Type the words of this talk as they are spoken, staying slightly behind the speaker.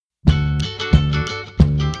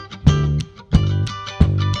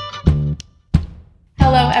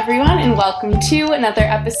welcome to another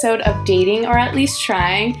episode of Dating or At Least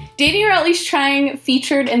Trying. Dating or At Least Trying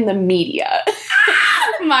featured in the media.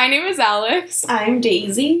 My name is Alex. I'm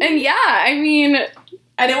Daisy. And yeah, I mean...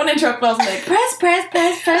 I didn't want to interrupt, but I was like,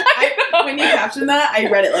 press. When you captioned that, I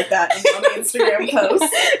read it like that on the Instagram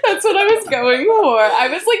post. That's what I was going for. I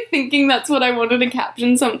was like thinking that's what I wanted to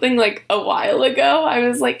caption something like a while ago. I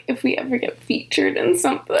was like, if we ever get featured in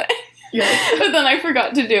something. Yeah. But then I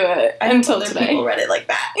forgot to do it until today. People read it like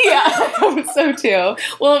that. Yeah, I hope so too.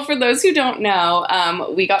 Well, for those who don't know,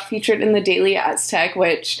 we got featured in the Daily Aztec,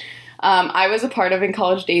 which I was a part of in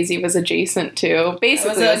college. Daisy was adjacent to.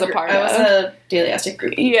 Basically, I was a part of. I was a Daily Aztec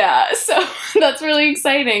group. Yeah, so that's really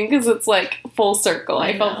exciting because it's like full circle.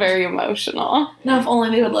 I felt very emotional. Now, if only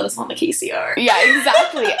they would let us on the KCR. Yeah,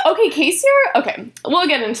 exactly. Okay, KCR. Okay, we'll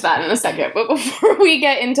get into that in a second. But before we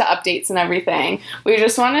get into updates and everything, we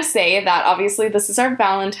just want to say that obviously this is our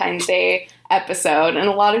Valentine's Day episode, and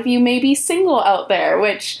a lot of you may be single out there,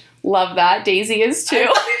 which love that. Daisy is too.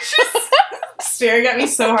 Staring at me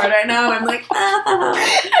so hard right now. I'm like,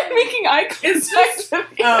 I'm making eye contact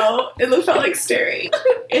with you. Oh, it felt like staring.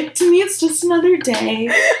 To me, it's just another day.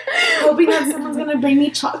 Hoping that someone's going to bring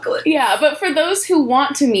me chocolate. Yeah, but for those who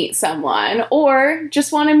want to meet someone or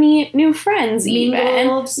just want to meet new friends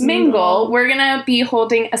mingle, we're going to be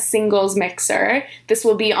holding a singles mixer. This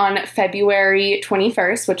will be on February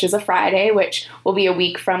 21st, which is a Friday, which will be a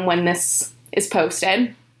week from when this is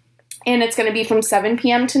posted. And it's going to be from 7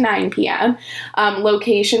 p.m. to 9 p.m.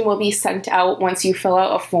 Location will be sent out once you fill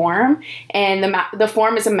out a form. And the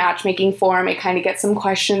form is a matchmaking form. It kind of gets some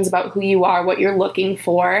questions about who you are, what you're looking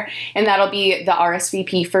for. And that'll be the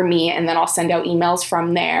RSVP for me. And then I'll send out emails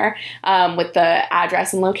from there with the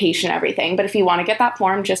address and location and everything. But if you want to get that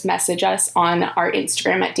form, just message us on our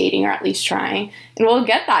Instagram at Dating or At Least Trying. And we'll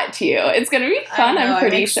get that to you. It's going to be fun, I'm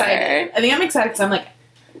pretty sure. I think I'm excited because I'm like,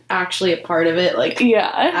 actually a part of it, like,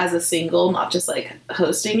 as a single, not just like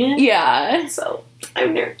hosting it. Yeah. So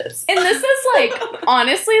I'm nervous. And this is like,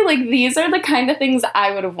 honestly, like, these are the kind of things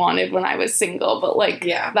I would have wanted when I was single, but like,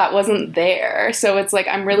 that wasn't there. So it's like,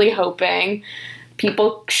 I'm really hoping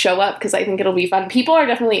people show up because I think it'll be fun. People are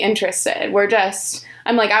definitely interested.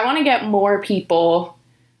 I'm like, I want to get more people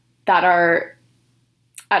that are,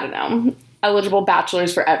 I don't know, eligible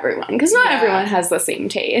bachelors for everyone, because not everyone has the same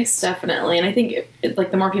taste. Definitely. And I think it, like,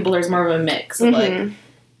 the more people, there's more of a mix of like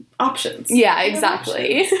options. Yeah,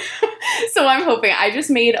 exactly. So I'm hoping. I just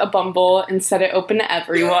made a Bumble and set it open to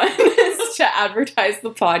everyone to advertise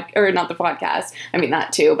not the podcast, I mean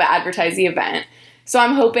that too, but advertise the event. So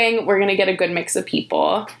I'm hoping we're gonna get a good mix of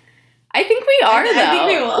people. I think we are, though. I think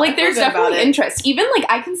we will. Like, there's definitely interest. Even, like,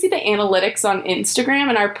 I can see the analytics on Instagram,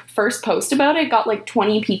 and our first post about it got, like,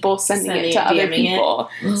 20 people sending it to other people.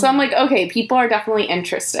 So I'm like, okay, people are definitely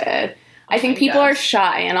interested. I think people are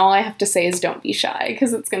shy, and all I have to say is don't be shy,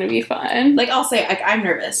 because it's going to be fun. Like, I'll say, like, I'm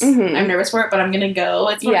nervous. I'm nervous for it, but I'm going to go.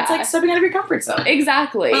 It's like stepping out of your comfort zone.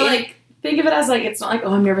 Exactly. But, like, think of it as, like, it's not like,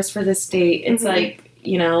 oh, I'm nervous for this date. It's like,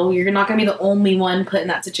 you know, you're not going to be the only one put in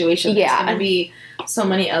that situation. There's going to be so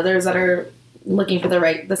many others that are looking for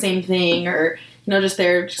the same thing, or, you know, just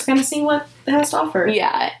kind of seeing what it has to offer.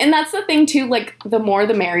 Yeah. And that's the thing too, like, the more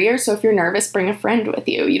the merrier. So if you're nervous, bring a friend with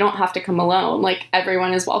you. You don't have to come alone. Like,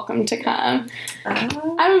 everyone is welcome to come.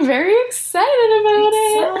 I'm very excited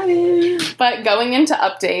about it. But going into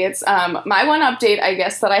updates, my one update, I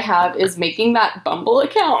guess, that I have is making that Bumble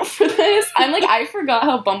account for this. I'm like, I forgot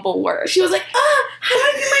how Bumble works. She was like, how do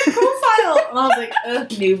I do my profile? And I was like,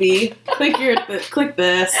 newbie. Click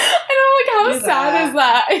this. I know, like, how sad is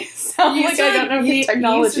that? I sound like I don't know the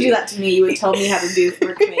technology. You used to do that to me. You would tell me how to do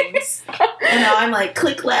work things. And now I'm like,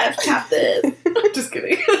 click left, tap this. Just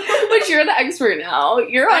kidding. But you're the expert now.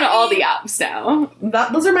 You're on all the apps now.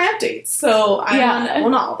 Those are my updates. So I'm on, well,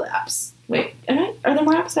 not all the apps. Wait, are there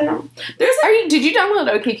more apps? I don't know. Did you download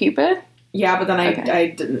OkCupid? Yeah, but then I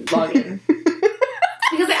didn't log in.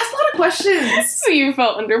 Because they asked a lot of questions. So you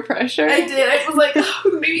felt under pressure? I did. I was like,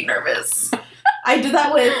 maybe nervous. I did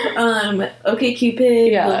that with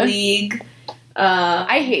OkCupid, The League.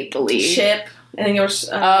 I hate The League. Ship. I think it was...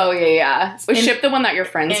 Was Ship the one that your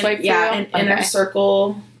friends swiped through? Yeah, and Inner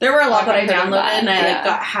Circle. There were a lot that I downloaded, and I like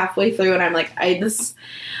got halfway through, and I'm like,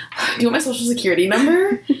 do you want my social security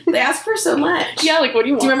number? They ask for so much. Yeah, like, what do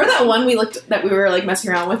you want? Do you remember that one that we were, like, messing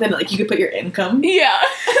around with, and, like, you could put your income? Yeah.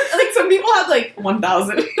 Like, some people had, like,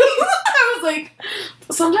 1,000. I was like,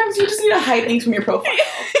 sometimes you just need to hide things from your profile.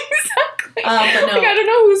 Exactly. But no. Like, I don't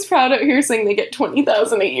know who's proud out here saying they get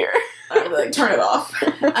 $20,000 a year. I would, like, turn it off.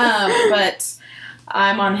 But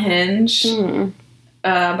I'm on Hinge,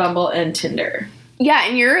 Bumble, and Tinder. Yeah,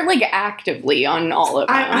 and you're, like, actively on all of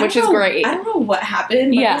them, which is great. I don't know what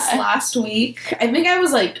happened, but this last week, I think I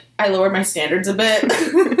was, like, I lowered my standards a bit,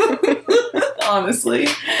 honestly.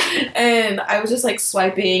 And I was just, like,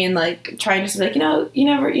 swiping and, like, trying to be like, you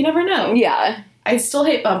never know. Yeah. I still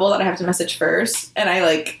hate Bumble that I have to message first, and I,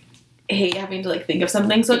 like, hate having to, like, think of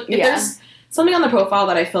something. So if there's something on the profile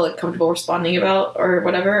that I feel, like, comfortable responding about or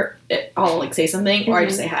whatever, I'll, like, say something, or I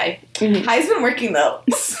just say hi. Mm-hmm. Hi's been working, though.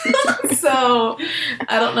 So,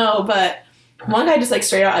 I don't know, but one guy just, like,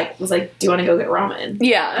 straight out, like, was like, do you want to go get ramen?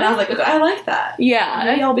 Yeah. And I was like, okay, I like that. Yeah.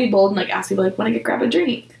 Maybe I'll be bold and, like, ask people, like, want to grab a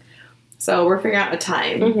drink? So, we're figuring out a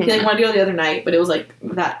time. Mm-hmm. He, like, wanted to go the other night, but it was, like,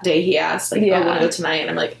 that day he asked, like, I want to go tonight,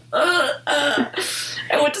 and I'm like,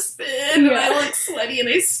 I went to spin, and I look sweaty, and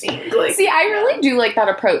I stink. Like, see, I really do like that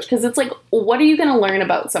approach, because it's like, what are you going to learn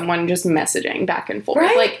about someone just messaging back and forth?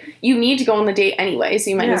 Right? Like, you need to go on the date anyway,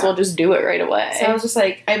 so you might as well just do it right away. So I was just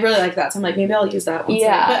like, I really like that, so I'm like, maybe I'll use that once.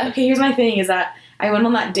 Yeah. But, okay, here's my thing, is that I went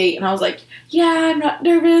on that date, and I was like, yeah, I'm not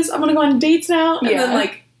nervous, I'm going to go on dates now, and then,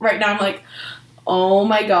 like, right now I'm like, oh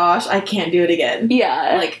my gosh, I can't do it again.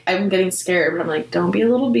 Yeah. Like, I'm getting scared, but I'm like, don't be a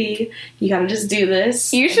little bee. You gotta just do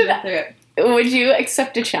this. You should. Would you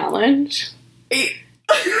accept a challenge? I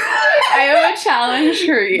have a challenge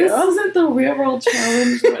for you. This isn't the real world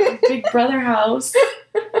challenge, but a Big Brother house.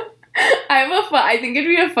 I think it'd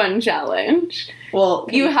be a fun challenge. Well,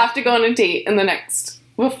 you have to go on a date in the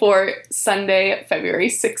before Sunday, February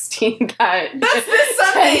 16th at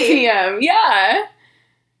 10 p.m. Yeah.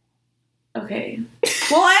 Okay.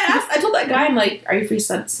 Well, I told that guy, I'm like, are you free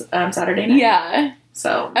Saturday night? Yeah.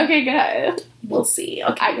 So. Okay, good. We'll see.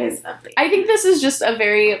 Okay, guys. I think this is just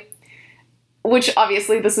which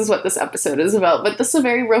obviously this is what this episode is about, but this is a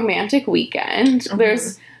very romantic weekend. Mm-hmm.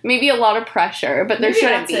 There's maybe a lot of pressure, but there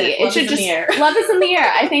shouldn't be. It should just, love is in the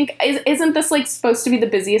air. I think, isn't this, like, supposed to be the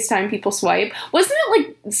busiest time people swipe? Wasn't it,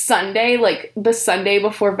 like, Sunday, like, the Sunday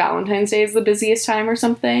before Valentine's Day is the busiest time or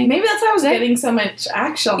something? Maybe that's why I was getting so much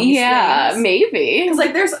action on these things. Maybe. Because,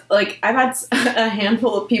 like, there's, like, I've had a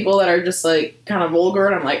handful of people that are just, like, kind of vulgar,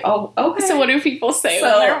 and I'm like, oh, okay. So what do people say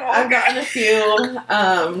when they're vulgar? I've gotten a few,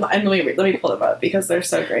 and let me pull them up, because they're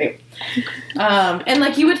so great. And,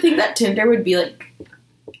 like, you would think that Tinder would be, like,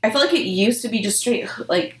 I feel like it used to be just straight,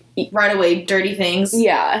 like, right away, dirty things.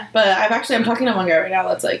 Yeah. But I'm talking to one guy right now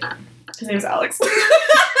that's like, his name's Alex.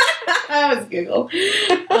 I always giggle.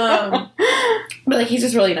 But, like, he's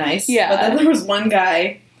just really nice. Yeah. But then there was one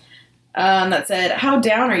guy that said, how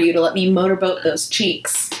down are you to let me motorboat those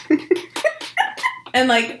cheeks? And,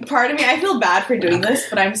 like, part of me, I feel bad for doing this,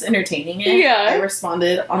 but I'm just entertaining it. Yeah. I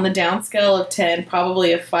responded, on the down scale of 10,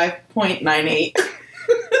 probably a 5.98.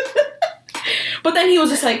 But then he was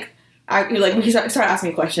just like, he started asking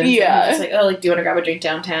me questions. Yeah. And he was just like, oh, like, do you want to grab a drink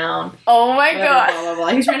downtown? Oh my god. Blah, blah, blah.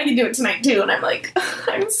 He's trying to do it tonight too, and I'm like,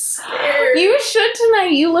 I'm scared. You should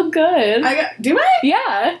tonight. You look good. Do I?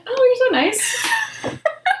 Yeah. Oh, you're so nice.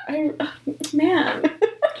 Man.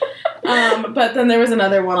 But then there was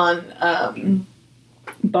another one on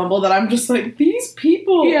Bumble that I'm just like, these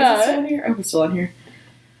people. Yeah. Is it still on here? Oh, it's still on here.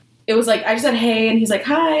 It was like, I just said hey, and he's like,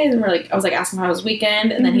 hi, and I was like asking him how his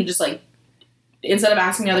weekend, and then he just like, instead of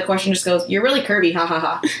asking me another question, just goes, you're really curvy, ha ha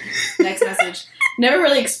ha. Next message. Never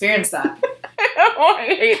really experienced that. Oh, I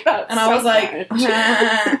hate that. And I was like,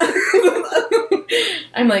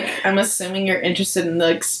 I'm like, I'm assuming you're interested in the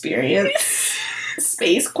experience.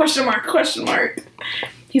 Space, question mark.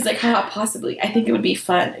 He's like, haha, possibly. I think it would be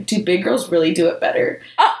fun. Do big girls really do it better?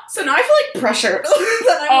 So now I feel like pressured.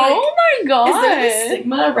 My god. Is there a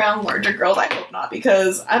stigma around larger girls? I hope not,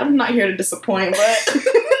 because I'm not here to disappoint, but...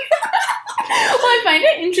 Well, I find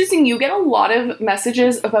it interesting. You get a lot of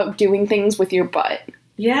messages about doing things with your butt.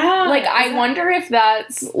 Yeah. Like, I wonder if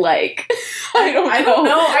that's, like... I don't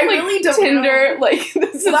know. I like, really don't Tinder, know. like,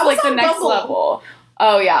 this is, like, the next level.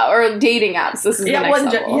 Oh, yeah. Or dating apps. This is the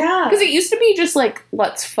next level. Yeah. Because it used to be just, like,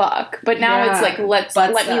 let's fuck. But now it's, like,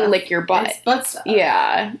 let me lick your butt. It's butt stuff.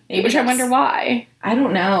 Yeah. Which I wonder why. I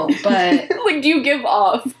don't know, but... like, do you give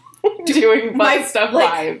off doing butt stuff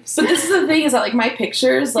vibes? But this is the thing, is that, like, my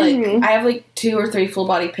pictures, like, I have, like, 2 or 3 full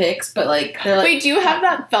body pics, but, like, they're, like... Wait, do you have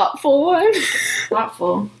that thoughtful one?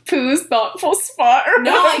 Thoughtful? Pooh's thoughtful spot? Or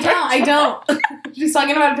no, I don't. She's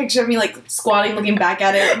talking about a picture of me, like, squatting, looking back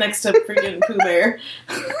at it next to freaking Pooh Bear.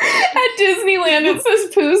 At Disneyland, it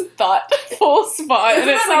says Pooh's thoughtful spot, and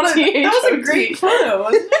it's like THOT. That was a great photo,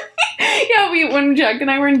 wasn't it? Yeah, when Jack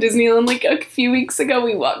and I were in Disneyland, like, a few weeks ago,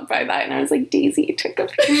 we walked by that, and I was like, Daisy took a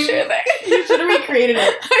picture there. You should have recreated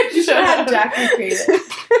it. You should have had Jack recreate it.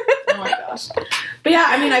 Oh my gosh. But yeah,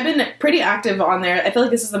 I mean, I've been pretty active on there. I feel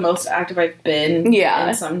like this is the most active I've been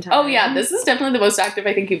in some time. Oh, yeah. This is definitely the most active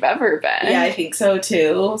I think you've ever been. Yeah, I think so,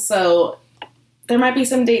 too. So, there might be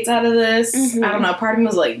some dates out of this. Mm-hmm. I don't know. Part of me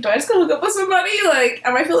was like, do I just go hook up with somebody? Like,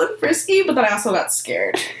 am I feeling frisky? But then I also got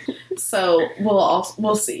scared. So,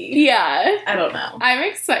 we'll see. Yeah. I don't know. I'm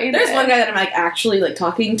excited. There's one guy that I'm, like, actually, like,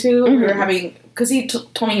 talking to. Mm-hmm. We were having... Because he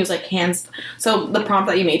told me he was, like, hands... So, the prompt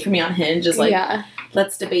that you made for me on Hinge is, like... Yeah.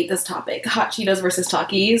 Let's debate this topic. Hot Cheetos versus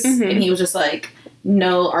Takis. Mm-hmm. And he was just like,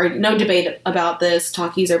 no debate about this.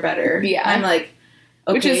 Takis are better. Yeah. I'm like,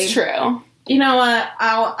 okay. Which is true. You know what?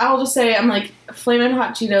 I'll just say, I'm like, Flamin'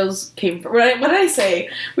 Hot Cheetos came from... What did I say?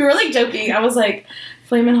 We were, like, joking. I was like,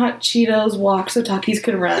 Flamin' Hot Cheetos walked so Takis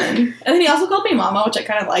could run. And then he also called me Mama, which I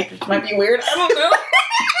kind of liked, which might be weird. I don't know.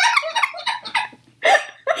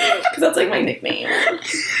 Because that's, like, my nickname.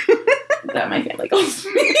 That my family calls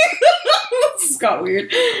me. This got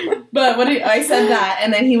weird. But I said that,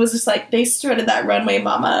 and then he was just like, they strutted that runway,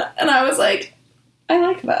 Mama. And I was like, I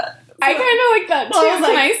like that. So, I kind of like that, too.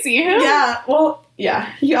 Can I see him? Yeah. Well,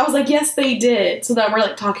 yeah. I was like, yes, they did. So then we're,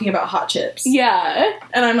 like, talking about hot chips. Yeah.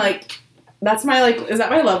 And I'm like, that's my, like, is that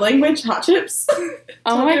my love language? Hot chips?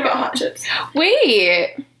 Oh, my God. About hot chips.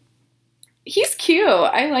 Wait. He's cute.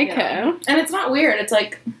 I like him. And it's not weird. It's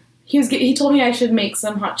like... He told me I should make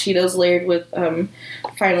some hot Cheetos layered with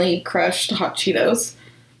finely crushed hot Cheetos.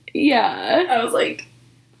 Yeah. I was like...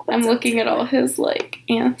 I'm looking at all his, like,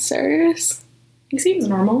 answers. He seems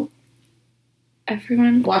normal.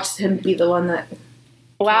 Everyone... Watched him be the one that...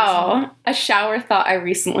 Wow. A shower thought I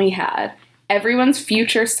recently had. Everyone's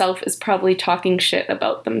future self is probably talking shit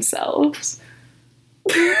about themselves.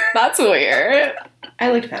 That's weird.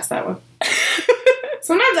 I looked past that one.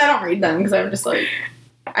 Sometimes I don't read them because I'm just like...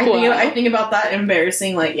 I think about that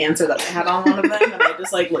embarrassing, like, answer that I had on one of them, and I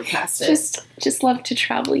just, like, look past it. Just love to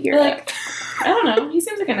travel Europe. Like, I don't know. He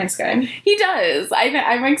seems like a nice guy. He does.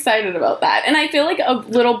 I'm excited about that. And I feel like a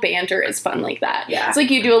little banter is fun like that. Yeah. It's like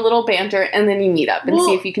you do a little banter, and then you meet up and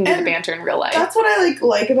see if you can do the banter in real life. That's what I,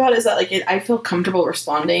 like about it, is that, like, I feel comfortable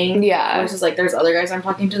responding. Yeah. Versus, like, there's other guys I'm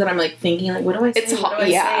talking to that I'm, like, thinking, like, what do I say? What do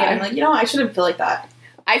I say? And I'm like, I shouldn't feel like that.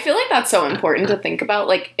 I feel like that's so important to think about.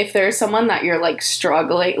 Like, if there's someone that you're, like,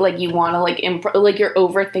 struggling, like, you want to, like, like, you're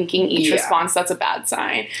overthinking each response, that's a bad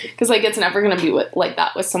sign. Because, like, it's never going to be like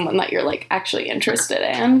that with someone that you're, like, actually interested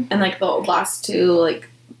in. And, like, the last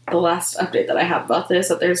update that I have about this,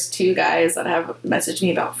 that there's two guys that have messaged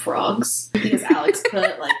me about frogs. Because Alex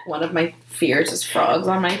put, like, one of my fears is frogs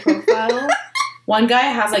on my profile. One guy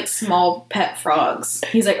has, like, small pet frogs.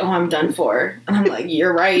 He's like, oh, I'm done for. And I'm like,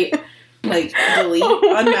 you're right. Like, delete,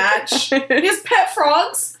 unmatch. He has pet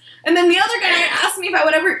frogs. And then the other guy asked me if I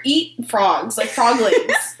would ever eat frogs, like frog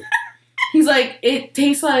legs. He's like, it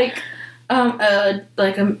tastes like, what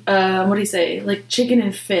do you say? Like chicken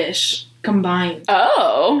and fish combined.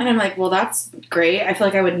 Oh. And I'm like, well, that's great. I feel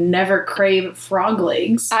like I would never crave frog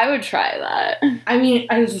legs. I would try that. I mean,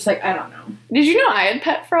 I was just like, I don't know. Did you know I had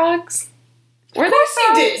pet frogs? Were they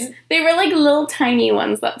frogs? Did. They were like little tiny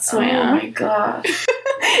ones that swam. Oh my gosh.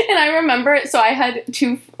 And I remember, so I had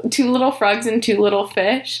two little frogs and two little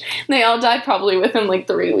fish. And they all died probably within like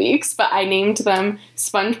 3 weeks, but I named them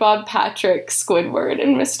SpongeBob, Patrick, Squidward,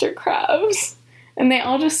 and Mr. Krabs. And they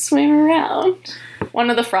all just swam around. One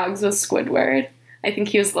of the frogs was Squidward. I think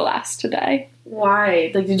he was the last to die.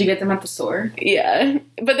 Why? Like, did you get them at the store? Yeah.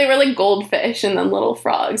 But they were like goldfish and then little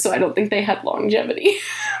frogs, so I don't think they had longevity.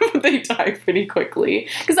 They died pretty quickly.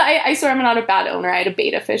 Because I swear I'm not a bad owner. I had a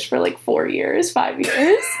betta fish for like 5 years. Like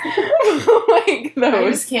those. I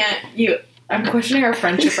just can't. I'm questioning our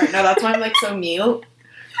friendship right now. That's why I'm like so mute.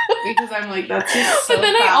 Because I'm like, that's just so But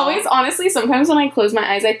then foul. I always, honestly, sometimes when I close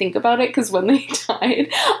my eyes, I think about it, because when they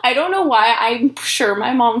died, I don't know why, I'm sure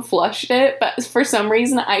my mom flushed it, but for some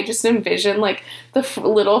reason, I just envision, like, the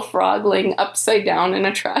little frog laying upside down in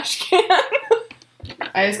a trash can.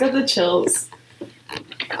 I just got the chills.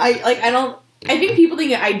 I think people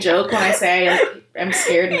think I joke when I say I'm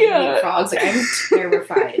scared and I hate frogs. Like, I'm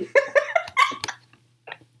terrified.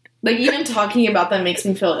 Like, even talking about them makes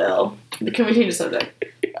me feel ill. Can we change the subject?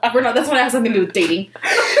 That's what has something to do with dating. No,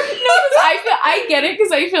 I get it,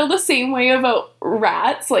 because I feel the same way about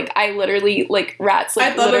rats. Like, I literally, like, rats,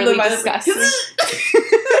 like, literally disgust me.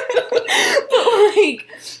 But, like,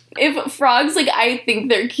 if frogs, like, I think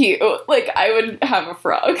they're cute. Like, I would have a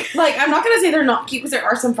frog. Like, I'm not going to say they're not cute, because there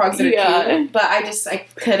are some frogs that are cute. But I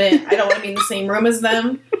couldn't. I don't want to be in the same room as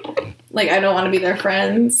them. Like, I don't want to be their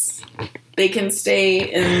friends. They can stay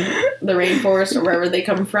in the rainforest or wherever they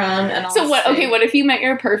come from. And so what? Okay, what if you met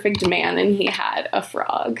your perfect man and he had a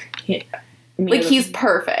frog? Like, he's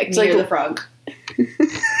perfect. Like the frog.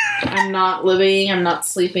 I'm not living, I'm not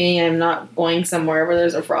sleeping, I'm not going somewhere where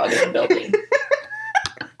there's a frog in a building.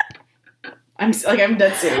 I'm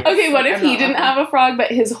dead serious. Okay, what if he didn't have a frog,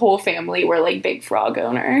 but his whole family were, like, big frog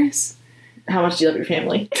owners? How much do you love your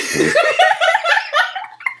family?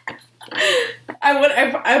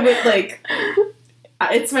 I would, like,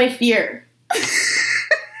 it's my fear.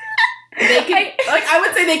 They could, I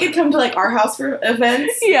would say they could come to, like, our house for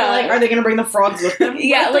events. Yeah. But, like, are they gonna bring the frogs with them?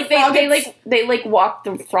 Yeah, like, they walk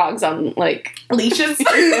the frogs on, like... leashes?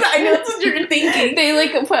 I know that's what you're thinking. They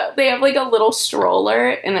have, like, a little stroller,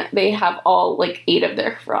 and they have all, like, 8 of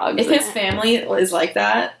their frogs. If his family is like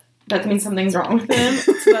that means something's wrong with him.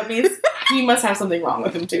 So that means he must have something wrong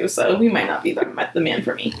with him, too. So he might not be the man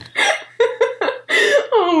for me.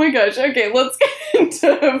 Oh my gosh. Okay, let's get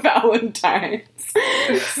into Valentine's.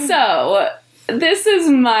 So, this is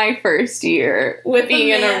my first year with being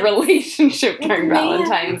in a relationship during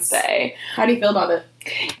Valentine's Day. How do you feel about it?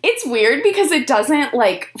 It's weird because it doesn't,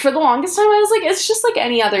 like, for the longest time I was like, it's just like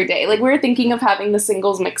any other day. Like, we were thinking of having the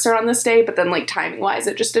singles mixer on this day, but then, like, timing-wise,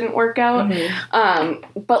 it just didn't work out.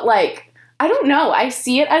 Mm-hmm. But, like, I don't know. I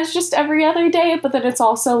see it as just every other day, but then it's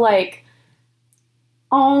also, like,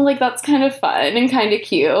 oh, like, that's kind of fun and kind of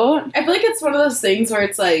cute. I feel like it's one of those things where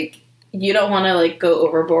it's, like, you don't want to, like, go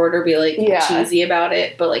overboard or be, like, cheesy about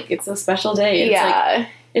it, but, like, it's a special day.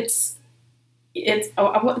 It's like,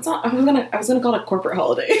 I was gonna call it a corporate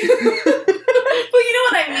holiday. But you know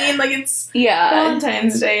what I mean? Like, it's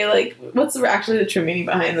Valentine's Day. Like, what's actually the true meaning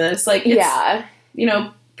behind this? Like, it's, you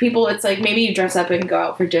know, people, it's like, maybe you dress up and go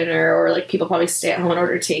out for dinner, or, like, people probably stay at home and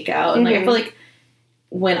order takeout. And, like, I feel like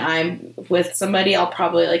when I'm with somebody, I'll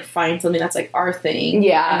probably, like, find something that's, like, our thing.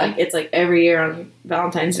 Yeah. And, like, it's, like, every year on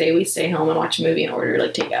Valentine's Day, we stay home and watch a movie and order,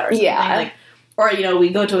 like, takeout or something. Yeah. Like, or, you know, we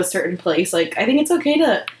go to a certain place. Like, I think it's okay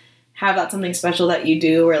to have that something special that you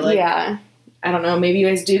do, or, like, I don't know, maybe you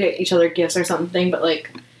guys do get each other gifts or something, but,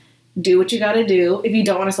 like, do what you gotta do. If you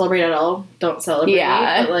don't want to celebrate at all, don't celebrate.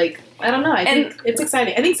 Yeah. But, like, I don't know. I think it's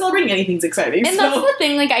exciting. I think celebrating anything's exciting. And that's the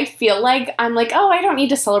thing. Like, I feel like I'm like, oh, I don't need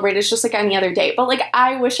to celebrate. It's just like any other day. But, like,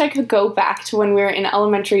 I wish I could go back to when we were in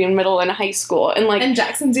elementary and middle and high school. And, like... and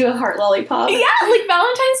Jackson do a heart lollipop. Yeah, like,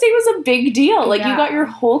 Valentine's Day was a big deal. Like, you got your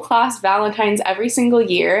whole class Valentine's every single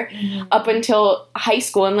year up until high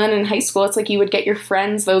school. And then in high school, it's like you would get your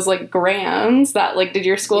friends those, like, grams that, like, did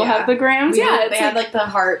your school have the grams? They had, like, the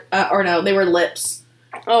heart... or no, they were lips.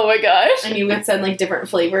 Oh my gosh. And you would send, like, different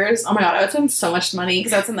flavors. Oh my god, I would send so much money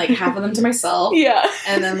because I would send, like, half of them to myself. Yeah.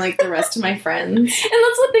 And then, like, the rest to my friends. And that's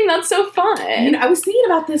the thing that's so fun. You know, I was thinking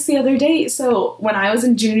about this the other day. So, when I was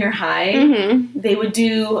in junior high, they would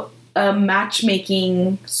do a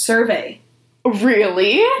matchmaking survey.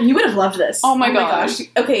 Really? You would have loved this. Oh my gosh.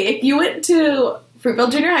 Okay, if you went to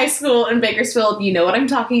Fruitville Junior High School in Bakersfield, you know what I'm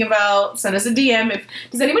talking about. Send us a DM.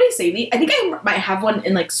 Does anybody save these? I think I might have one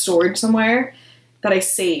in, like, storage somewhere that I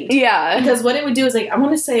saved. Yeah. Because what it would do is, like, I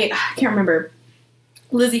want to say, I can't remember,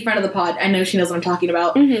 Lizzie, friend of the pod, I know she knows what I'm talking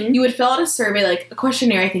about. You would fill out a survey, like, a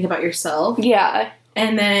questionnaire, I think, about yourself. Yeah.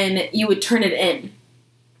 And then you would turn it in.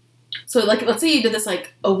 So, like, let's say you did this,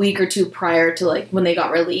 like, a week or two prior to, like, when they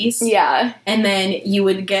got released. Yeah. And then you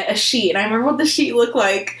would get a sheet. And I remember what the sheet looked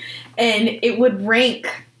like. And it would rank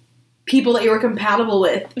people that you were compatible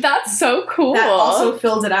with. That's so cool. That also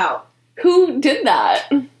filled it out. Who did that?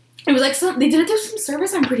 It was like they did it through some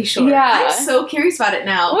service, I'm pretty sure. Yeah. I'm so curious about it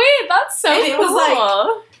now. Wait, that's so cool. And it was like,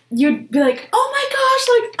 you'd be like, oh my gosh,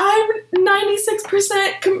 like, I'm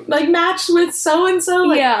 96% like matched with so-and-so.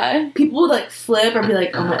 Like, people would, like, flip or be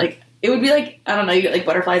like, oh my, like, it would be like, I don't know, you get, like,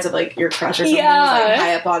 butterflies of, like, your crush or something. Yeah. Was, like,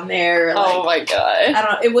 high up on there. Or, like, oh my god. I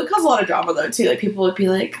don't know. It would cause a lot of drama, though, too. Like, people would be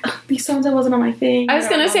like, oh, these so-and-so wasn't on my thing. I was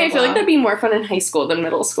gonna say, I feel like that'd be more fun in high school than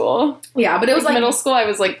middle school. Yeah, but it was, like, middle school, I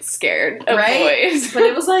was, like, scared of boys. But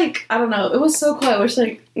it was, like, I don't know. It was so cool. I wish,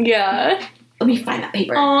 like... yeah. Let me find that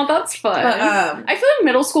paper. Oh, that's fun. But, I feel like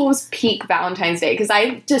middle school was peak Valentine's Day, because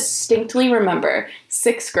I distinctly remember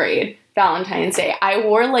 6th grade Valentine's Day. I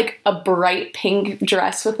wore, like, a bright pink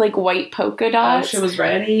dress with, like, white polka dots. Oh, she was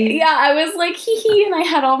ready. Yeah, I was like, hee, and I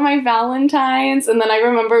had all my Valentines, and then I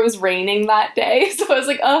remember it was raining that day, so I was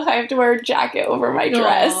like, oh, I have to wear a jacket over my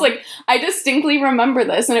dress. Aww. Like, I distinctly remember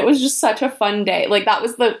this, and it was just such a fun day. Like, that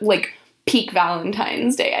was the, like, peak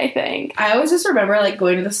Valentine's Day, I think. I always just remember, like,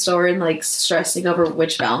 going to the store and, like, stressing over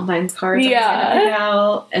which Valentine's cards I was gonna pick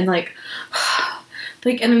out, and, like,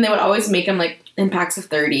 and then they would always make them, like, in packs of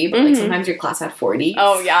 30, but like sometimes your class had 40.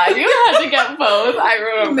 Oh yeah, you had to get both. I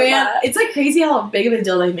remember that. It's like crazy how big of a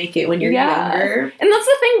deal they make it when you're younger. And that's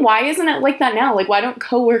the thing, why isn't it like that now? Like, why don't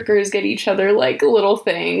coworkers get each other like little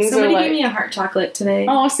things? Somebody gave me a heart chocolate today.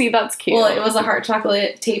 Oh, see, that's cute. Well, it was a heart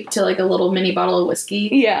chocolate taped to like a little mini bottle of whiskey.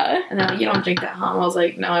 Yeah. And they're like, you don't drink that, huh? I was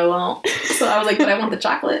like, no, I won't. So I was like, but I want the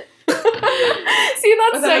chocolate. See,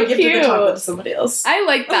 that's so cute. The chocolate to somebody else. I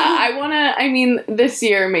like that. This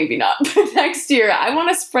year maybe not, but next year I want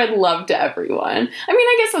to spread love to everyone.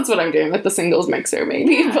 I guess that's what I'm doing with the singles mixer,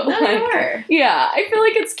 maybe. Yeah, but I feel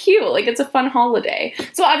like it's cute. Like, it's a fun holiday.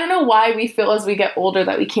 So I don't know why we feel as we get older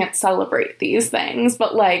that we can't celebrate these things,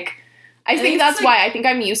 but like, I think that's why. I think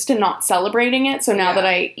I'm used to not celebrating it. So now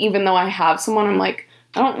that even though I have someone, I'm like,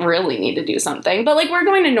 I don't really need to do something. But like, we're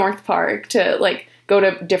going to North Park to like go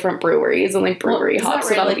to different breweries and like brewery hops,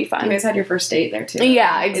 so that'll be fun. You guys had your first date there too.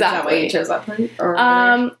 Yeah, exactly. Is that why you chose that place?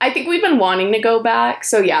 I think we've been wanting to go back,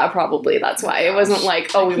 so yeah, probably that's why. It wasn't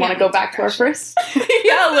like, oh, we want to go back to our first.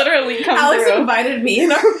 Yeah, literally. Alex invited me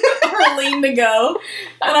and Arlene to go,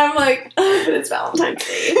 and I'm like, oh, but it's Valentine's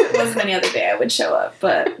Day. If it wasn't any other day, I would show up.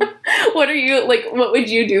 But what would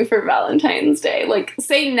you do for Valentine's Day? Like,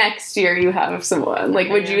 say next year you have someone. Like,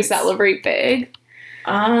 would you celebrate big?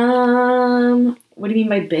 What do you mean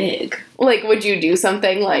by big? Like, would you do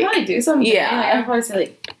something like... I'd probably do something. Yeah. I'd probably say,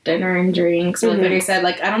 like, dinner and drinks. Or, like I said,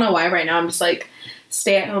 like, I don't know why right now I'm just, like,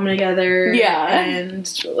 stay at home together. Yeah.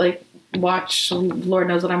 And, like, watch... Lord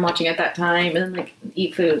knows what I'm watching at that time. And, like,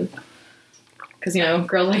 eat food. Because, you know,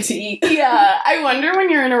 girls like to eat. Yeah. I wonder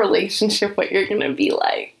when you're in a relationship what you're going to be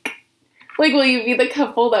like. Like, will you be the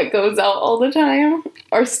couple that goes out all the time?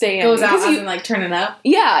 Or stay in? Goes out as in, like, turning up?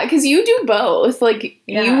 Yeah, because you do both. Like,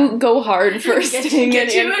 you go hard for staying in.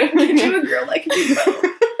 Get you a girl that can do both.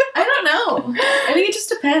 I don't know. I think it just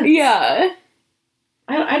depends. Yeah.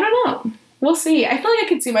 I don't know. We'll see. I feel like I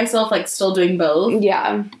could see myself, like, still doing both.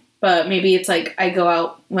 Yeah. But maybe it's, like, I go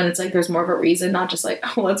out when it's, like, there's more of a reason, not just, like,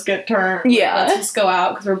 oh, let's get turned. Yeah. Let's just go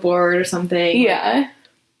out because we're bored or something. Yeah.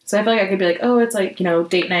 So I feel like I could be like, oh, it's like, you know,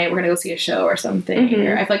 date night, we're going to go see a show or something. Mm-hmm.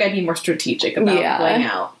 Or I feel like I'd be more strategic about going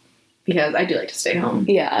out because I do like to stay home.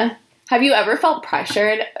 Yeah. Have you ever felt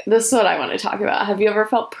pressured? This is what I want to talk about. Have you ever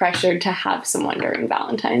felt pressured to have someone during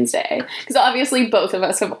Valentine's Day? Because obviously both of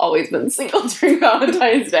us have always been single during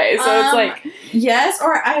Valentine's Day. So it's like... Yes,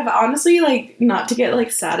 or I've honestly, like, not to get,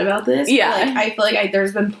 like, sad about this. Yeah. But, like, I feel like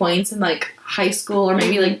there's been points in, like, high school or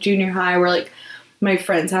maybe, like, junior high where, like, my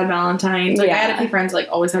friends had Valentines. Like, I had a few friends, like,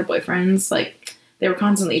 always had boyfriends. Like, they were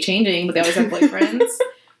constantly changing, but they always had boyfriends.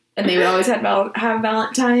 And they would always have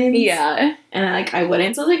Valentines. Yeah. And, like, I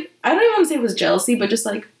wouldn't. So, like, I don't even want to say it was jealousy, but just,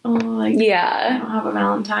 like, oh, like, I don't have a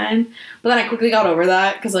Valentine. But then I quickly got over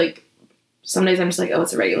that because, like, some days I'm just like, oh,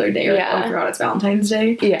 it's a regular day. Or, like, oh, I forgot it's Valentine's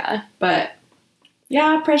Day. Yeah. But,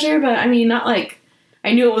 yeah, pressure. But, I mean, not, like,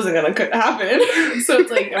 I knew it wasn't going to happen. So it's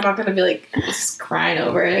like, I'm not going to be like, just crying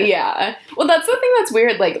over it. Yeah. Well, that's the thing that's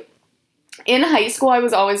weird. Like, in high school, I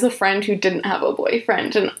was always the friend who didn't have a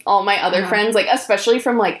boyfriend. And all my other friends, like, especially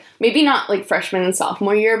from, like, maybe not, like, freshman and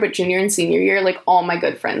sophomore year, but junior and senior year, like, all my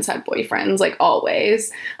good friends had boyfriends, like,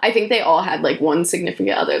 always. I think they all had, like, one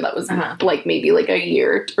significant other that was, like, maybe, like, a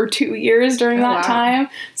year or 2 years during that time.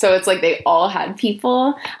 So it's like they all had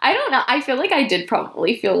people. I don't know. I feel like I did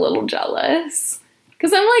probably feel a little jealous.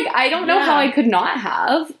 Because I'm like, I don't know how I could not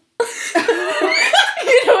have. You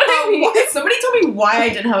know what I mean? Somebody told me why I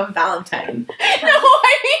didn't have a Valentine. No,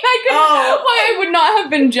 I mean, I couldn't. Why I would not have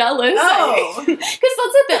been jealous. Oh. Because that's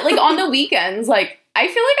the thing. Like, on the weekends, like, I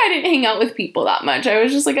feel like I didn't hang out with people that much. I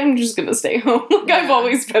was just like, I'm just going to stay home. Like, I've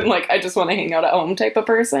always been like, I just want to hang out at home type of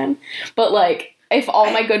person. But, like, if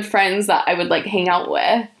all my good friends that I would, like, hang out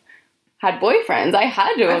with had boyfriends, I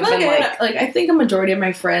had to have been like... I think a majority of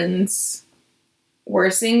my friends were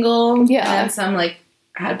single. Yeah. And some, like,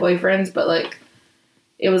 had boyfriends, but, like,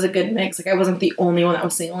 it was a good mix. Like, I wasn't the only one that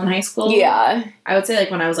was single in high school. Yeah. I would say,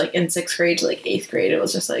 like, when I was, like, in 6th grade to, like, 8th grade, it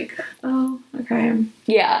was just, like, oh, okay.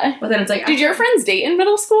 Yeah. But then it's, like... Did your friends date in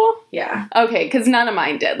middle school? Yeah. Okay, because none of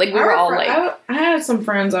mine did. Like, we were all, like... I had some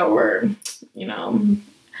friends that were, you know,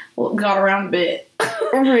 got around a bit.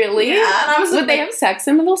 Really? Yeah. And I was Would they have sex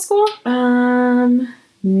in middle school?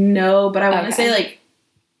 No, but I want to say, like,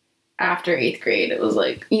 after 8th grade, it was,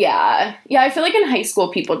 like... Yeah. Yeah, I feel like in high school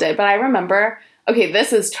people did, but I remember... Okay,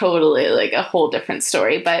 this is totally, like, a whole different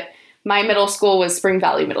story, but my middle school was Spring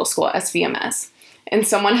Valley Middle School, SVMS, and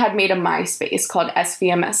someone had made a MySpace called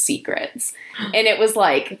SVMS Secrets, and it was,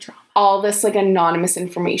 like, all this, like, anonymous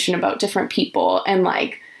information about different people, and,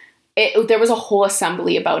 like, there was a whole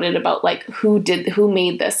assembly about it, about, like, who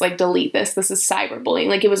made this, like, delete this is cyberbullying.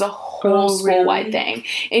 Like, it was a whole school-wide thing.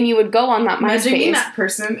 And you would go on that MySpace. Imagine that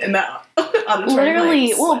person in that auditorium.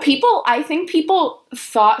 Literally. Well, I think people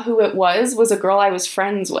thought who it was a girl I was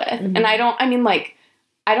friends with. Mm-hmm. And I don't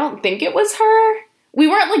think it was her. We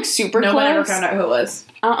weren't, like, super close. No one ever found out who it was.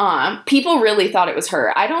 People really thought it was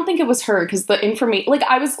her. I don't think it was her, because the information... Like,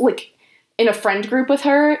 I was, like, in a friend group with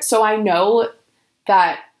her, so I know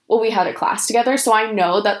that... Well, we had a class together, so I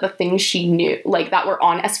know that the things she knew, like, that were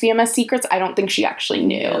on SVMS Secrets, I don't think she actually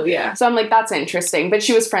knew. Oh, yeah. So I'm like, that's interesting. But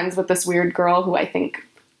she was friends with this weird girl who I think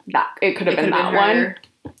that it could have been that one.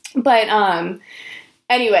 But,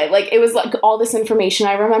 anyway, like, it was, like, all this information.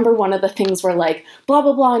 I remember one of the things were, like, blah,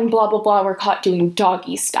 blah, blah, and blah, blah, blah, were caught doing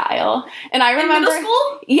doggy style. And I remember... In middle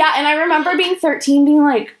school? Yeah, and I remember being 13, being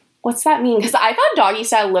like, what's that mean? Because I thought doggy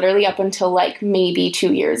style literally up until, like, maybe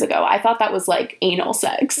 2 years ago. I thought that was, like, anal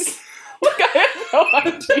sex. Like, I had no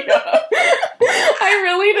idea. I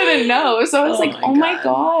really didn't know. So I was like, oh my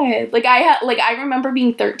God. Like, I remember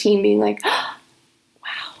being 13, being like, wow.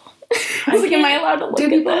 I was like, am I allowed to look at this?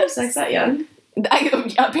 Do people have sex that young?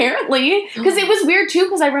 Apparently. Because it was weird, too,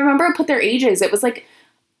 because I remember I put their ages. It was, like,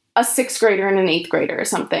 a 6th grader and an 8th grader or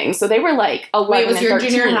something. So they were, like, 11 and 13. Wait, was your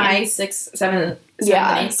junior high 6th, 7th,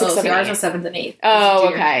 yeah, and 8th? 6th, 7th, ours was 7th and 8th. Oh,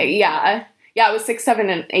 okay. Yeah. Yeah, it was 6th,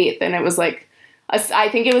 7th, and 8th. And it was, like, I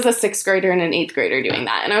think it was a 6th grader and an 8th grader doing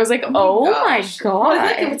that. And I was like, oh my God. Well,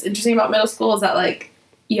 I think what's interesting about middle school is that, like,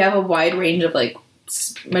 you have a wide range of, like,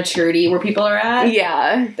 maturity where people are at.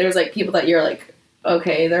 Yeah. There's, like, people that you're, like,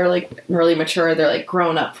 okay, they're, like, really mature. They're, like,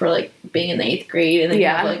 grown up for, like, being in the 8th grade. And then you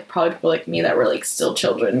have, like, probably people like me that were, like, still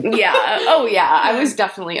children. Yeah. Oh, yeah. I was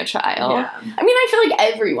definitely a child. Yeah. I mean, I feel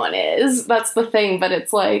like everyone is. That's the thing. But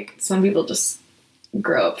it's, like... Some people just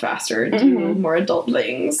grow up faster and do more adult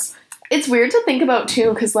things. It's weird to think about,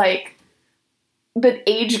 too, because, like, the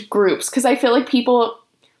age groups. Because I feel like people,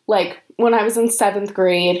 like, when I was in 7th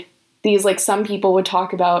grade... These, like, some people would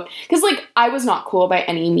talk about... Because, like, I was not cool by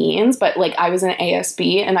any means, but, like, I was in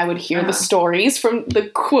ASB, and I would hear the stories from the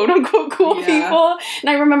quote-unquote cool people. And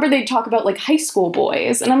I remember they'd talk about, like, high school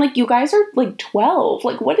boys. And I'm like, you guys are, like, 12.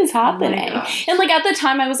 Like, what is happening? Oh and, like, at the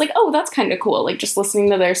time, I was like, oh, that's kind of cool. Like, just listening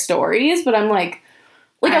to their stories. But I'm like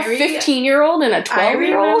a 15-year-old and a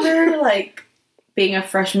 12-year-old. I remember, like, being a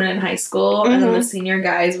freshman in high school, and then the senior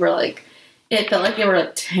guys were, like... It felt like they were,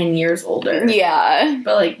 like, 10 years older. Yeah.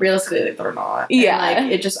 But, like, realistically, they're not. Yeah. And,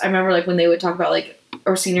 like, it just... I remember, like, when they would talk about, like,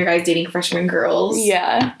 or senior guys dating freshman girls.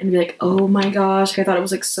 Yeah. And be like, oh, my gosh. I thought it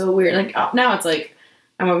was, like, so weird. Like, now it's, like,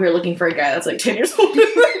 I'm over here looking for a guy that's, like, 10 years older. But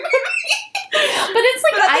it's,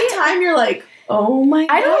 like... But at the time, you're like... Oh my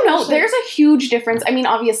gosh. I don't know. There's a huge difference. I mean,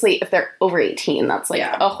 obviously, if they're over 18, that's, like,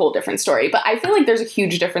 a whole different story. But I feel like there's a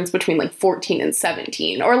huge difference between, like, 14 and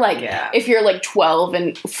 17. Or, like, if you're, like, 12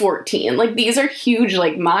 and 14. Like, these are huge,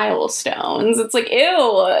 like, milestones. It's like, ew,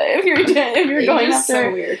 if you're going after...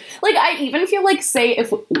 so weird. Like, I even feel like, say,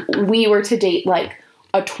 if we were to date, like,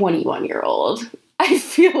 a 21-year-old... I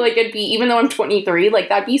feel like it'd be, even though I'm 23, like,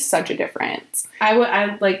 that'd be such a difference. I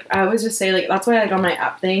always just say, like, that's why, like, on my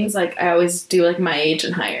app things, like, I always do, like, my age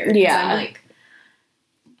and higher. Yeah. I'm like,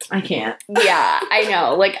 I can't. Yeah, I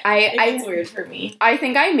know. Like, it's weird for me. I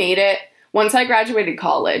think I made it, once I graduated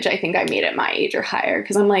college, I think I made it my age or higher,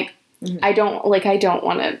 because I'm like, I don't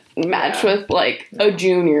want to match with, like, a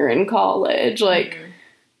junior in college, like...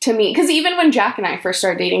 To me, because even when Jack and I first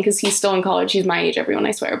started dating, because he's still in college, he's my age, everyone,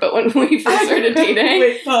 I swear, but when we first started dating...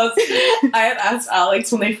 Wait, pause. I had asked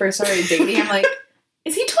Alex when they first started dating, I'm like,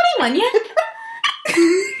 is he 21 yet?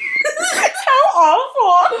 How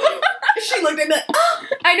awful! She looked at me like, oh.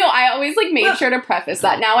 I know, I always, like, made sure to preface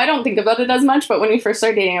that. Now I don't think about it as much, but when we first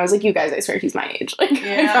started dating, I was like, you guys, I swear he's my age. Like,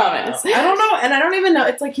 I promise. I don't know, and I don't even know,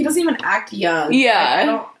 it's like, he doesn't even act young. Yeah.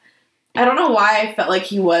 Like, I don't know why I felt like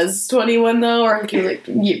he was 21, though, or like he was, like,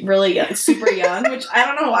 really young, super young, which I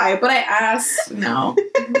don't know why, but I asked. No,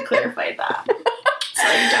 we clarified that.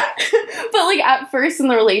 Sorry, Jack. But, like, at first in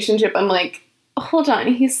the relationship, I'm like, hold on,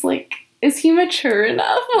 he's, like, is he mature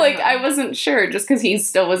enough? Like, I wasn't sure, just because he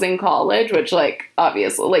still was in college, which, like,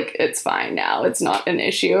 obviously, like, it's fine now. It's not an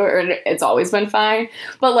issue, or it's always been fine.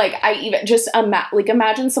 But, like, I even just,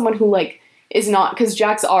 imagine someone who, like, is not, because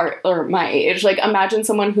Jack's or my age, like, imagine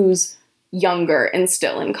someone who's younger and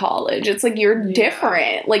still in college. It's like, you're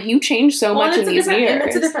different. Like, you change so much in these years. And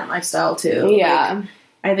it's a different lifestyle, too. Yeah. Like,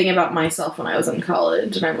 I think about myself when I was in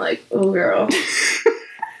college, and I'm like, oh, girl.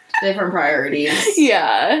 Different priorities.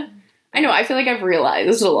 Yeah. I know, I feel like I've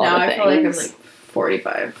realized a lot of things. Now I feel like I'm, like,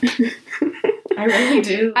 45. I really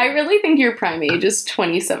do. I really think your prime age is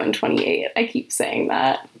 27, 28. I keep saying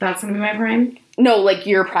that. That's going to be my prime? No, like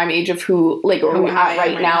your prime age of who, like, or at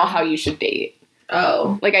right now, how you should date.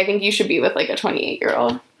 Oh. Like, I think you should be with, like, a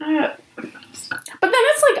 28-year-old. But then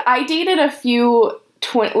it's, like, I dated a few,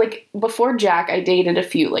 before Jack, I dated a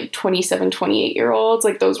few, like, 27, 28-year-olds.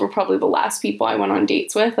 Like, those were probably the last people I went on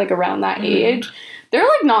dates with, like, around that age. They're,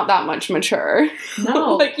 like, not that much mature.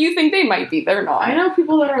 No. Like, you think they might be. They're not. I know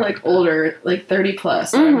people that are, like, older, like, 30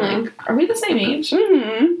 plus. And I'm like, are we the same age?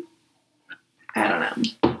 I don't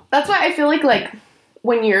know. That's why I feel like,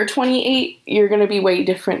 when you're 28, you're going to be way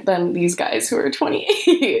different than these guys who are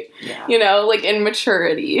 28. Yeah. You know, like, in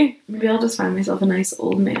maturity. Maybe I'll just find myself a nice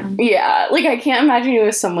old man. Yeah. Like, I can't imagine you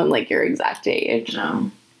with someone, like, your exact age. No.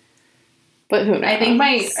 But who knows? I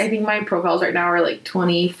think my profiles right now are, like,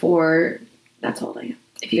 24. That's how old I am.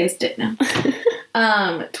 If you guys didn't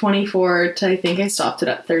know. 24 to, I think I stopped it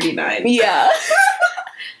at 39. Yeah.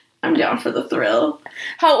 I'm down for the thrill.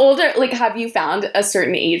 How old are, like, have you found a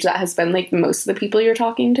certain age that has been, like, most of the people you're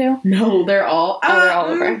talking to? No, they're all... they're all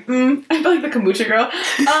over. I feel like the kombucha girl.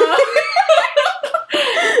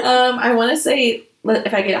 I want to say,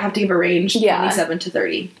 if I have to give a range, 27 to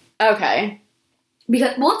 30. Okay.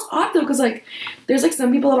 Because, well, it's odd, though, because, like, there's, like,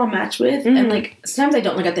 some people that I'll match with, and, like, sometimes I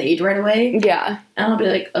don't look at the age right away. Yeah. And I'll be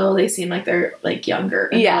like, oh, they seem like they're, like, younger.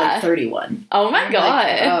 And they're, like, 31. Oh, my God.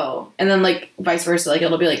 Like, oh. And then, like, vice versa. Like,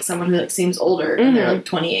 it'll be, like, someone who, like, seems older, and they're, like,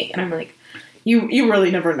 28. And I'm like, you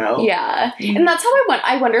really never know. Yeah. And that's how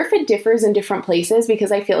I wonder if it differs in different places,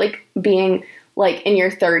 because I feel like being, like, in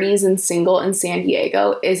your 30s and single in San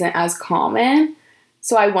Diego isn't as common.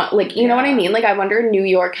 So I want, like, you know what I mean? Like, I wonder in New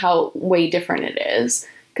York how way different it is.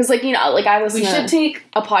 Because, like, you know, like, I listen to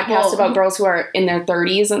a podcast about girls who are in their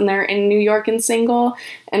 30s and they're in New York and single.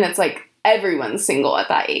 And it's, like, everyone's single at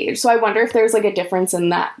that age. So I wonder if there's, like, a difference in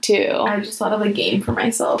that, too. I just thought of a game for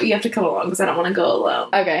myself. You have to come along because I don't want to go alone.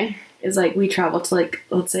 Okay. It's, like, we travel to, like,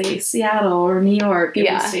 let's say Seattle or New York. And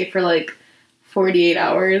we stay for, like, 48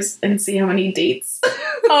 hours and see how many dates.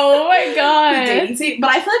 Oh, my God. Dating scene.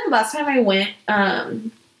 But I feel like the last time I went,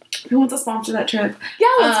 who wants to sponsor that trip? Yeah,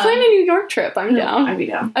 let's plan a New York trip. I'm down. I'd be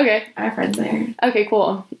down. Okay. I have friends there. Okay,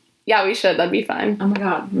 cool. Yeah, we should. That'd be fun. Oh my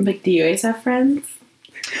God. I'm like, do you guys have friends?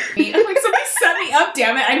 I'm like, somebody set me up,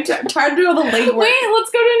 damn it. I'm trying to do all the legwork. Wait,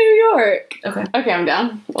 let's go to New York. Okay. Okay, I'm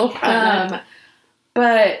down. We'll plan it.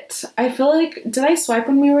 But I feel like, did I swipe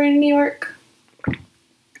when we were in New York?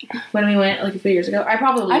 When we went, like, a few years ago? I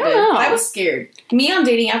probably did. Know. I was scared. Me on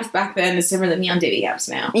dating apps back then is different than me on dating apps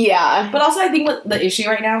now. Yeah. But also, I think what the issue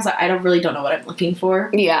right now is that I really don't know what I'm looking for.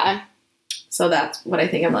 Yeah. So that's what I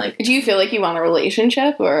think I'm like. Do you feel like you want a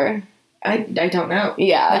relationship, or? I don't know.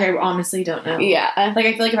 Yeah. Like, I honestly don't know. Yeah. Like,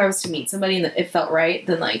 I feel like if I was to meet somebody and it felt right,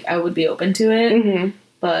 then, like, I would be open to it. Mm-hmm.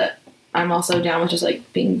 But I'm also down with just,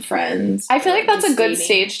 like, being friends. I feel like that's a good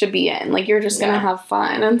stage to be in. Like, you're just gonna have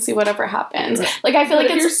fun and see whatever happens. Like, I feel like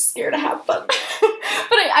you're scared to have fun.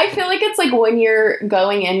 But I feel like it's, like, when you're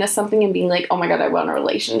going into something and being like, oh my God, I want a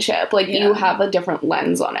relationship. Like, you have a different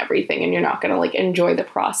lens on everything, and you're not gonna, like, enjoy the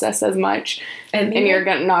process as much. And you're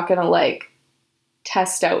not gonna, like,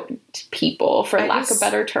 test out people, for lack of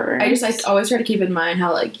better terms. I just, like, always try to keep in mind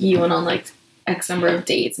how, like, you went on, like, X number of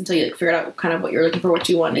dates until you, like, figured out kind of what you're looking for, what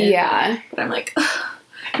you wanted. Yeah. But I'm like,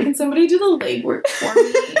 can somebody do the legwork for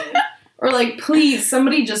me? Or, like, please,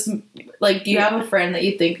 somebody just, like, do you have a friend that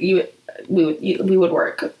you think we would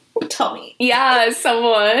work? Tell me. Yeah,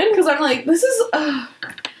 someone. Because I'm like, this is,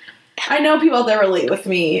 I know people out there relate with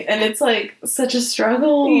me, and it's, like, such a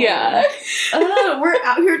struggle. Yeah. We're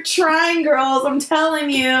out here trying, girls, I'm telling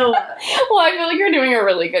you. Well, I feel like you're doing a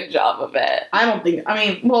really good job of it.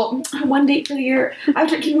 One date for the year. I have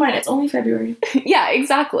to keep in mind, it's only February. Yeah,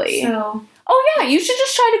 exactly. So. Oh, yeah, you should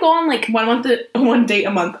just try to go on, like... one date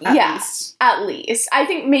a month, at least. At least. I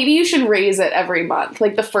think maybe you should raise it every month.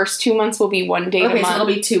 Like, the first 2 months will be one date a month. Okay, so it'll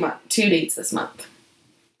be 2 dates this month.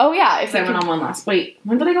 Oh, yeah. If I went on one last... Wait,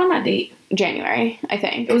 when did I go on that date? January, I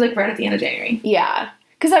think. It was, like, right at the end of January. Yeah.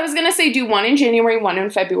 Because I was going to say do 1 in January, 1 in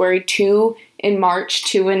February, 2 in March,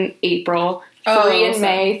 2 in April, 3 in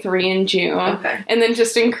May, 3 in June. Okay. And then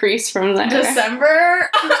just increase from there. December?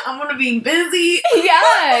 I'm going to be busy.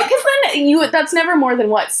 Yeah. Because then that's never more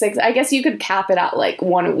than, 6? I guess you could cap it at, like,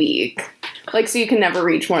 1 a week. Like, so you can never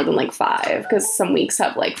reach more than, like, 5. Because some weeks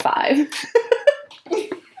have, like, 5.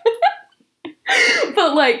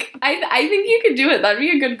 But, like, I think you could do it. That'd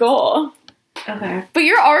be a good goal. Okay. But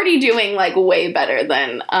you're already doing, like, way better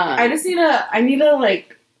than... I need to,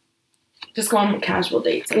 like, just go on casual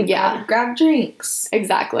dates. Like, grab drinks.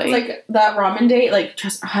 Exactly. Like, that ramen date, like,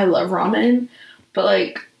 I love ramen. But,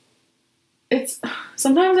 like, it's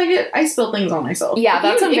Sometimes I spill things on myself. Yeah,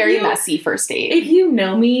 that's a very messy first date. If you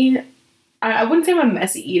know me, I wouldn't say I'm a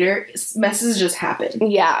messy eater. Messes just happen.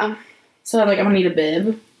 Yeah. So, like, I'm gonna need a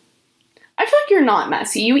bib. I feel like you're not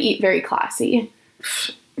messy. You eat very classy.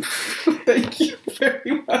 Thank you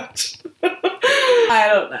very much. I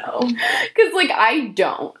don't know. Because, like, I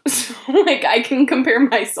don't. So, like, I can compare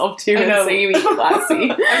myself to you and say you eat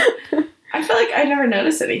classy. I feel like I never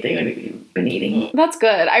noticed anything when you've been eating. That's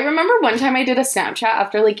good. I remember one time I did a Snapchat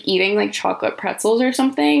after, like, eating, like, chocolate pretzels or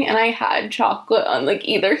something, and I had chocolate on, like,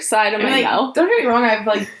 either side of my mouth. Don't get me wrong, I've,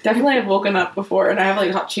 like, definitely have woken up before, and I have,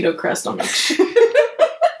 like, hot Cheeto crust on my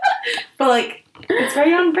But, like, it's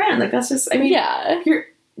very on brand. Like, that's just, I mean, yeah.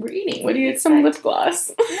 We're eating. What do you expect? Some lip gloss.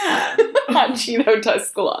 Yeah. Hot Cheeto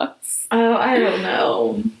dust gloss. Oh, I don't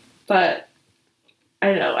know. But I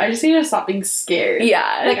don't know. I just need to stop being scared.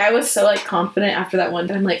 Yeah. Like, I was so, like, confident after that one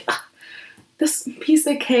time. Like, this piece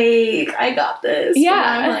of cake. I got this.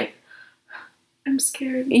 Yeah. And I'm like, I'm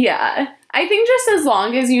scared. Yeah. I think just as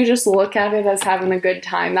long as you just look at it as having a good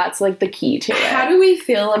time, that's, like, the key to it. How do we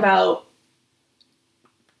feel about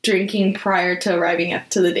drinking prior to arriving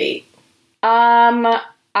to the date?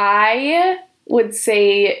 I would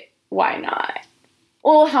say, why not?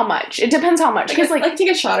 Well, how much? It depends how much. Because, like, take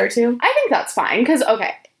a shot or two. I think that's fine. Because,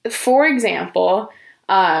 okay, for example,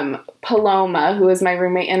 Paloma, who was my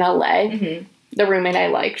roommate in LA, the roommate I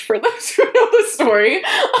liked, for those who know the story.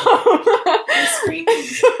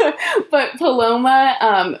 But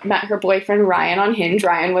Paloma met her boyfriend Ryan on Hinge.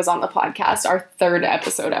 Ryan was on the podcast. Our 3rd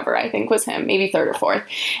episode ever, I think, was him. Maybe 3rd or 4th.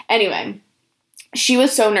 Anyway. She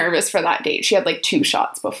was so nervous for that date. She had, like, 2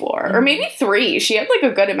 shots before. Or maybe 3. She had, like,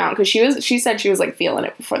 a good amount because she said she was, like, feeling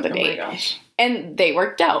it before the date. Oh, my gosh. And they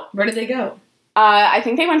worked out. Where did they go? I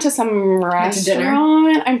think they went to some restaurant. Dinner?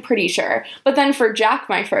 I'm pretty sure. But then for Jack,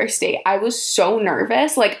 my first date, I was so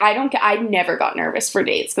nervous. Like, I never got nervous for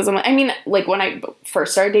dates. Because, I mean, like, when I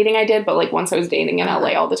first started dating, I did. But, like, once I was dating in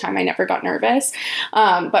LA all the time, I never got nervous.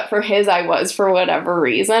 But for his, I was, for whatever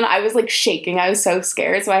reason. I was, like, shaking. I was so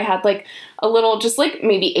scared. So I had, like, a little, just, like,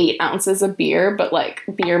 maybe 8 ounces of beer. But, like,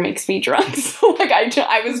 beer makes me drunk. So, like,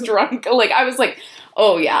 I was drunk. Like, I was, like,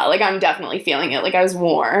 oh, yeah, like, I'm definitely feeling it. Like, I was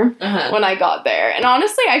warm when I got there. And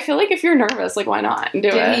honestly, I feel like if you're nervous, like, why not do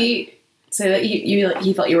it? Did he say that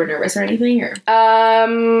he thought you were nervous or anything? Or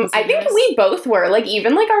I think we both were. Like,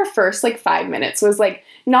 even, like, our first, like, 5 minutes was, like,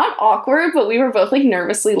 not awkward, but we were both, like,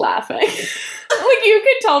 nervously laughing. Like, you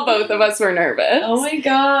could tell both of us were nervous. Oh, my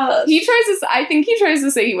gosh. I think he tries to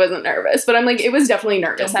say he wasn't nervous, but I'm like, it was definitely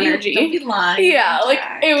nervous energy. Don't be lying. Yeah, like,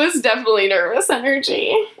 it was definitely nervous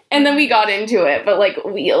energy. And then we got into it, but, like,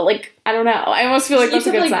 I don't know. I almost feel like that's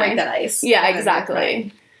a good sign. Break that ice. Yeah,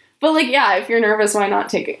 exactly. But, like, yeah, if you're nervous, why not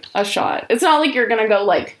take a shot? It's not like you're gonna go,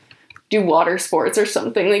 like, do water sports or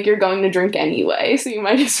something. Like, you're going to drink anyway, so you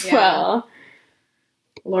might as well.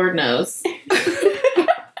 Lord knows.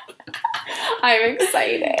 I'm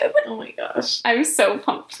excited. Oh my gosh. I'm so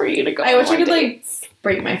pumped for you to go. I wish I could, dates. like,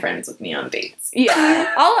 bring my friends with me on dates.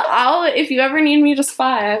 Yeah. I'll if you ever need me to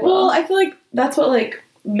spy, I will. Well, I feel like that's what, like,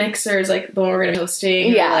 mixers, like, the one we're gonna be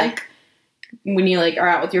hosting. Yeah. Or, like, when you, like, are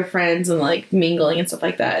out with your friends and, like, mingling and stuff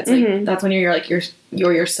like that. It's, like, that's when you're, like, you're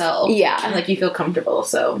yourself. Yeah. And, like, you feel comfortable,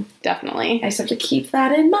 so. Definitely. I just have to keep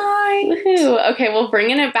that in mind. Woohoo. Okay, well,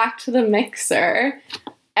 bringing it back to the mixer.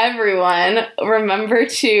 Everyone, remember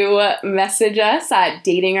to message us at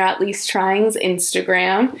Dating or At Least Trying's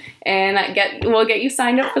Instagram, and we'll get you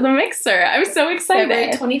signed up for the mixer. I'm so excited.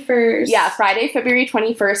 February 21st. Yeah, Friday, February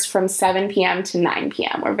 21st from 7 p.m. to 9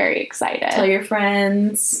 p.m. We're very excited. Tell your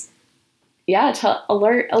friends. Yeah,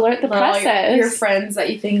 alert the presses. Your friends that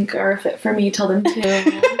you think are fit for me, tell them too.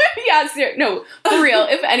 Yeah, no, for real.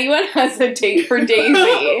 If anyone has a date for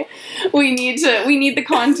Daisy, we need the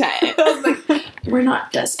content. I was like, we're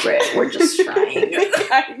not desperate. We're just trying.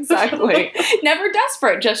 Yeah, exactly. Never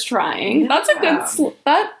desperate, just trying. Yeah. That's a good.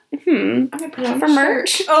 I'm gonna put it on for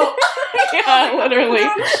merch. Oh, yeah, literally.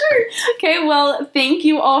 Okay, well, thank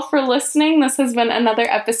you all for listening. This has been another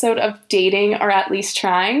episode of Dating or At Least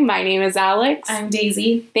Trying. My name is Alex. I'm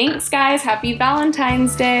Daisy. Thanks, guys. Happy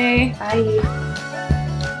Valentine's Day. Bye.